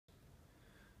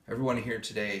Everyone here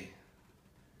today,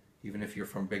 even if you're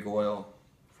from big oil,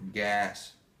 from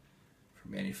gas,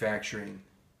 from manufacturing,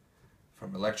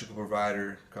 from electrical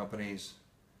provider companies,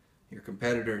 your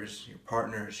competitors, your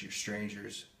partners, your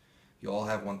strangers, you all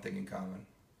have one thing in common.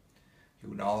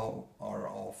 You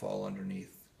all fall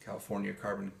underneath California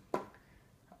Carbon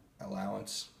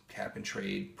Allowance Cap and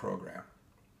Trade Program.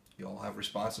 You all have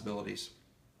responsibilities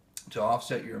to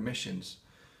offset your emissions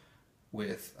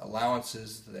with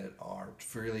allowances that are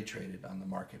freely traded on the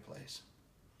marketplace.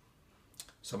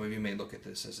 Some of you may look at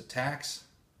this as a tax.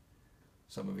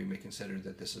 Some of you may consider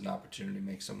that this is an opportunity to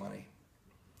make some money.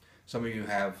 Some of you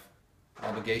have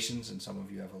obligations and some of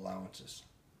you have allowances.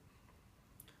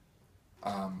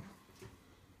 My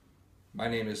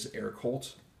name is Eric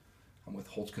Holt. I'm with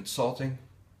Holt Consulting.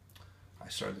 I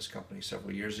started this company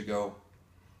several years ago.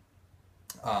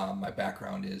 My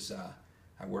background is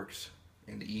I worked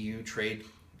in the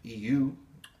EU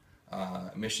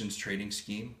emissions trading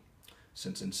scheme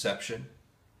since inception.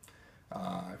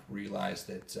 I've realized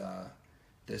that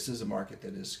this is a market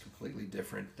that is completely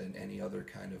different than any other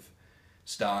kind of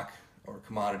stock or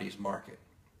commodities market.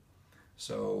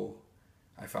 So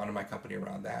I founded my company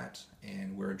around that,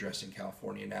 and we're addressing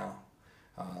California now.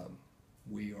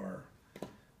 We are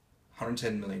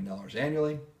 $110 million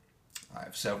annually. I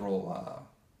have several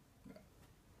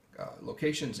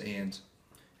locations, and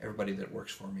everybody that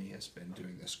works for me has been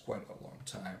doing this quite a long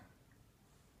time.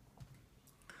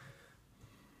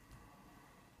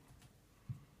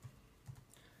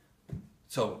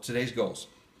 So today's goals.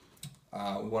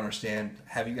 We want to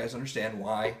have you guys understand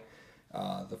why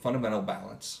the fundamental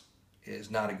balance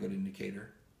is not a good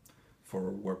indicator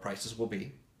for where prices will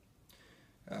be.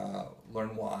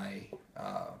 Learn why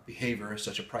behavior is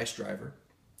such a price driver.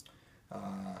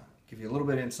 Give you a little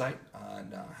bit of insight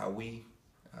on how we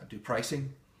do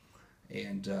pricing,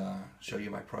 and show you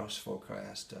my price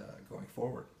forecast going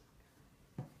forward.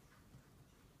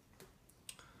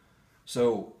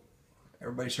 So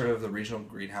everybody's heard of the Regional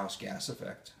Greenhouse Gas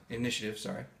Effect Initiative,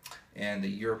 and the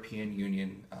European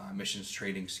Union Emissions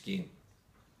Trading Scheme.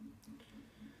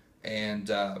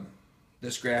 And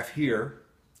this graph here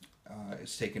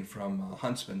is taken from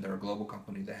Huntsman. They're a global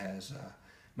company that has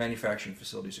manufacturing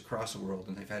facilities across the world,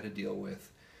 and they've had to deal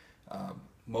with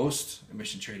most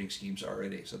emission trading schemes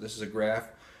already. So this is a graph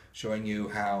showing you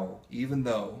how, even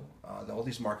though all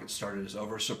these markets started as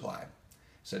oversupplied,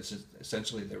 so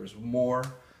essentially there was more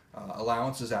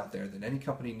allowances out there than any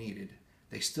company needed,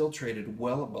 they still traded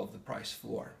well above the price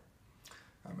floor.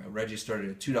 Reggie started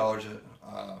at $2.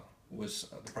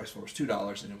 The price floor was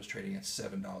 $2, and it was trading at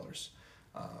 $7.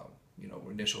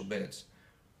 Initial bids.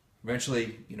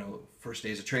 Eventually, first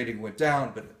days of trading went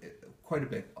down, but quite a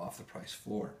bit off the price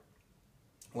floor.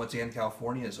 Once again,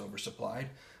 California is oversupplied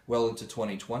well into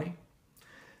 2020,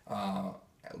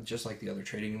 just like the other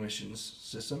trading emissions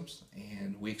systems,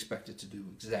 and we expect it to do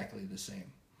exactly the same,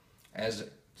 as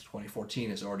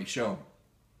 2014 has already shown.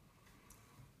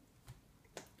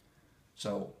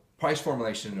 So, price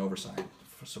formulation and oversight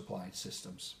for supplied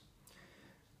systems.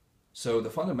 So the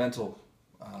fundamental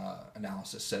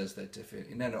analysis says that if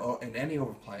in any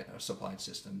oversupplied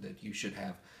system, that you should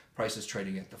have prices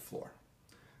trading at the floor.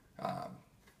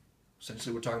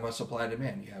 Essentially, we're talking about supply and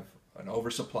demand. You have an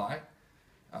oversupply,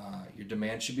 your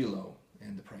demand should be low,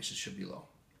 and the prices should be low.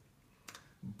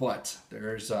 But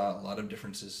there's a lot of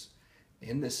differences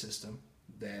in this system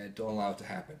that don't allow it to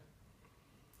happen.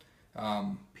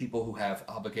 People who have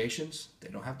obligations, they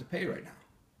don't have to pay right now.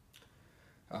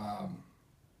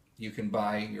 You can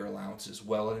buy your allowances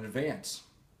well in advance.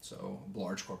 So a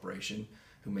large corporation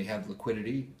who may have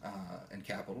liquidity and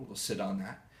capital will sit on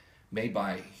that, may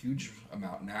buy a huge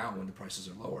amount now when the prices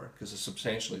are lower, because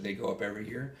substantially they go up every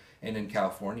year. And in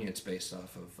California, it's based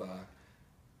off of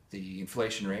the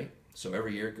inflation rate. So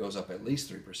every year it goes up at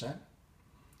least 3%.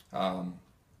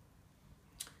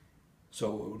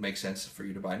 So it would make sense for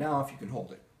you to buy now if you can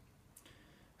hold it.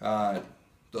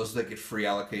 Those that get free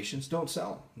allocations don't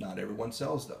sell them. Not everyone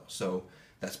sells those. So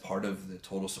that's part of the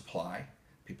total supply.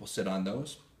 People sit on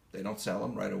those. They don't sell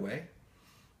them right away.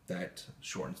 That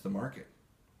shortens the market.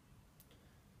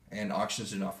 And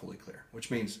auctions are not fully clear, which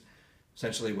means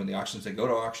essentially when the auctions that go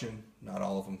to auction, not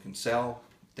all of them can sell.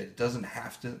 That doesn't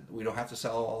have to. We don't have to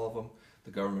sell all of them.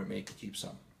 The government may keep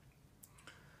some.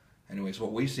 Anyways,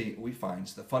 what we find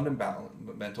is the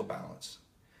fundamental balance.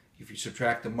 If you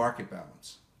subtract the market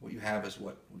balance, what you have is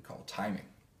what we call timing.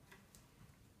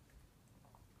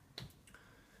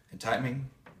 And timing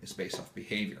is based off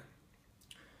behavior.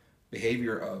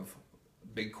 Behavior of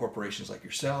big corporations like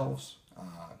yourselves,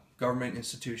 government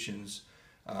institutions,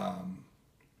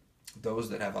 those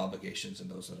that have obligations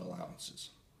and those that have allowances.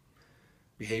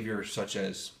 Behavior such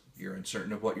as you're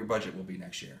uncertain of what your budget will be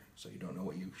next year, so you don't know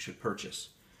what you should purchase.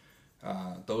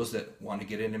 Those that want to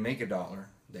get in and make a dollar,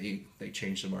 they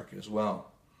change the market as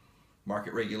well.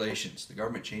 Market regulations. The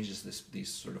government changes these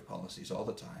sort of policies all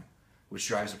the time, which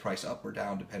drives the price up or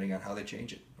down depending on how they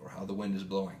change it or how the wind is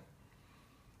blowing.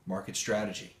 Market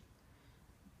strategy.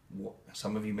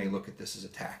 Some of you may look at this as a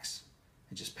tax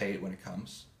and just pay it when it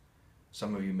comes.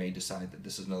 Some of you may decide that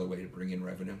this is another way to bring in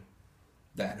revenue.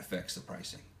 That affects the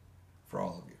pricing for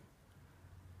all of you.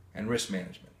 And risk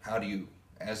management. How do you,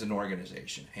 as an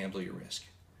organization, handle your risk?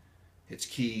 It's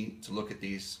key to look at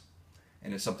these,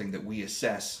 and it's something that we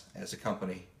assess as a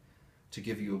company to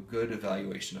give you a good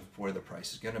evaluation of where the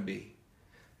price is going to be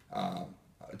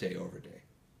day over day.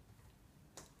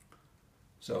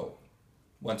 So,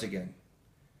 once again,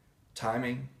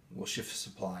 timing will shift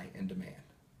supply and demand.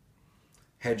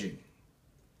 Hedging.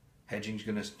 Hedging is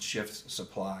going to shift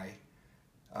supply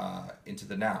into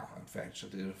the now. In fact,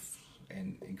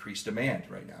 and increase demand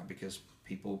right now because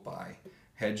people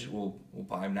will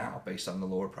buy now based on the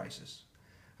lower prices.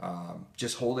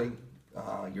 Just holding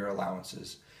your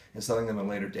allowances and selling them at a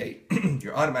later date,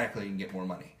 you're automatically going to get more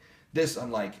money. This,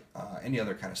 unlike any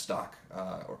other kind of stock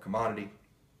or commodity,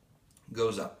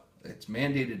 goes up. It's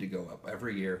mandated to go up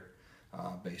every year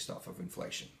based off of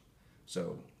inflation.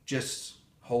 So just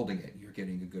holding it, you're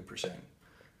getting a good percent,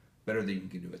 better than you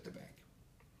can do at the bank.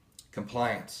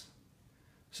 Compliance.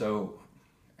 So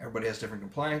everybody has different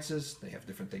compliances. They have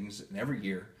different things, and every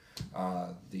year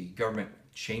the government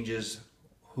changes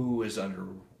who is under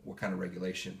what kind of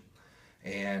regulation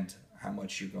and how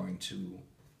much you're going to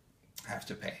have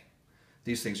to pay.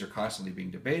 These things are constantly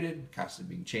being debated,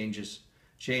 constantly being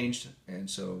changed, and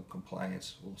so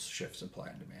compliance will shift supply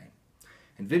and demand.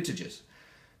 And vintages.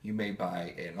 You may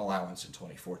buy an allowance in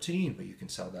 2014, but you can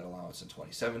sell that allowance in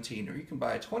 2017, or you can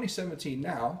buy a 2017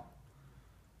 now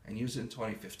and use it in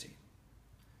 2015.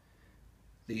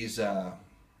 These, it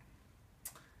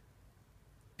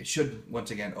should, once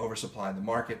again, oversupply the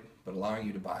market, but allowing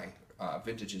you to buy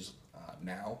vintages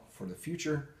now for the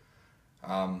future.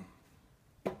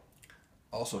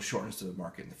 Also shortens to the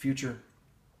market in the future,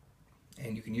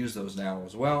 and you can use those now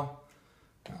as well.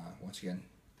 Once again,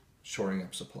 shorting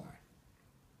up supply.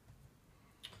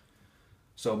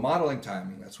 So modeling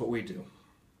timing, that's what we do.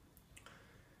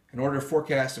 In order to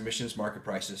forecast emissions market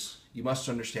prices, you must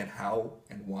understand how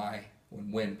and why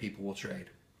and when people will trade.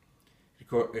 It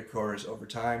occurs over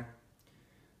time.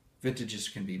 Vintages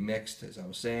can be mixed, as I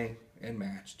was saying, and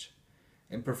matched.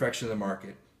 Imperfection of the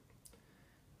market.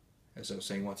 As I was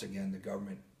saying, once again, the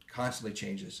government constantly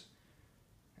changes.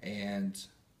 And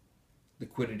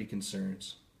liquidity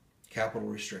concerns, capital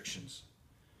restrictions.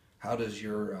 How does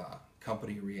your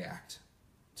company react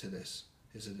to this?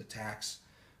 Is it a tax,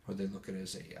 or they look at it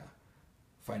as a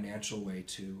financial way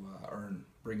to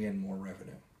bring in more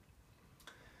revenue?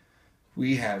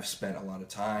 We have spent a lot of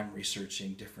time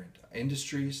researching different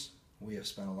industries. We have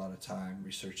spent a lot of time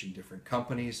researching different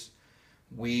companies.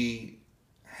 We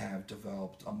have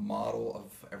developed a model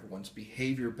of everyone's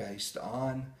behavior based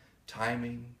on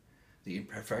timing, the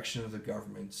imperfection of the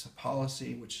government's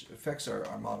policy, which affects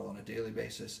our model on a daily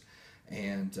basis,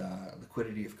 and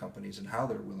liquidity of companies and how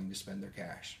they're willing to spend their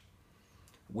cash.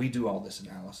 We do all this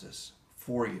analysis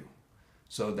for you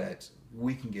so that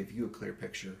we can give you a clear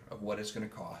picture of what it's going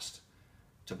to cost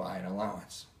to buy an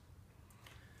allowance.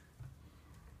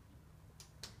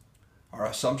 Our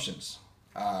assumptions.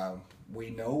 We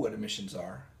know what emissions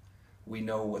are. We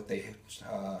know what they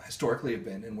historically have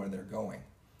been and where they're going.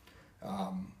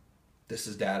 This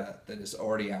is data that is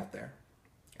already out there.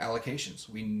 Allocations.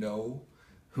 We know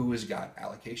who has got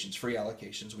allocations, free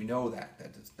allocations. We know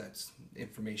that's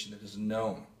information that is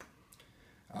known.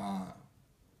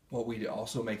 What we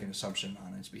also make an assumption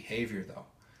on is behavior, though.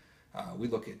 We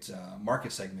look at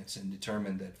market segments and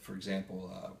determine that, for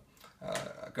example,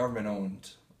 a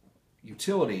government-owned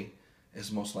utility is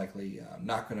most likely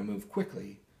not going to move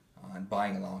quickly on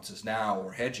buying allowances now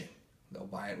or hedging. They'll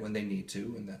buy it when they need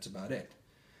to, and that's about it.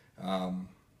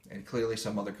 And clearly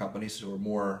some other companies who are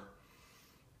more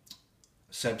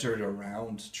centered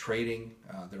around trading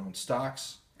their own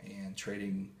stocks and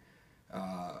trading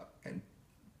and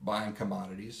buying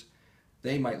commodities,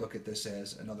 they might look at this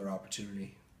as another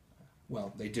opportunity.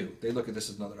 Well, they do. They look at this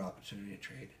as another opportunity to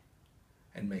trade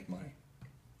and make money.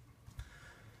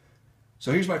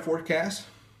 So here's my forecast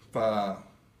from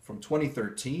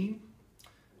 2013.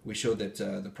 We showed that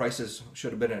the prices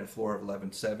should have been at a floor of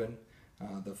 11.7.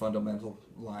 The fundamental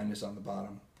line is on the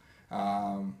bottom.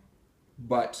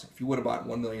 But if you would have bought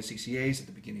 1 million CCAs at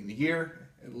the beginning of the year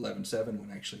at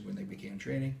 11.7 when they began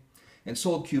trading, and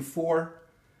sold Q4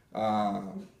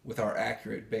 with our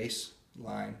accurate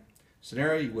baseline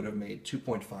scenario, you would have made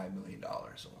 $2.5 million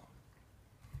alone.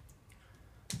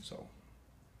 So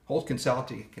Holt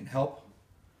Consulting can help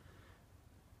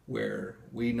where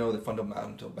we know that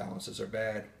fundamental balances are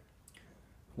bad.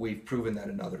 We've proven that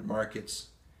in other markets.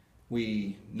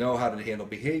 We know how to handle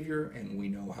behavior, and we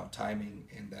know how timing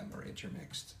and them are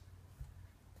intermixed.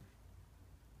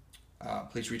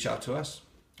 Please reach out to us.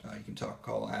 You can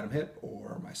call Adam Hipp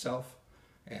or myself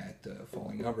at the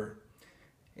following number,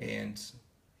 and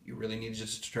you really need to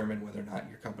just determine whether or not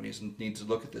your company needs to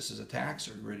look at this as a tax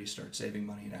or ready to start saving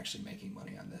money and actually making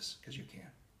money on this, because you can.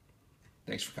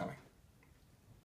 Thanks for coming.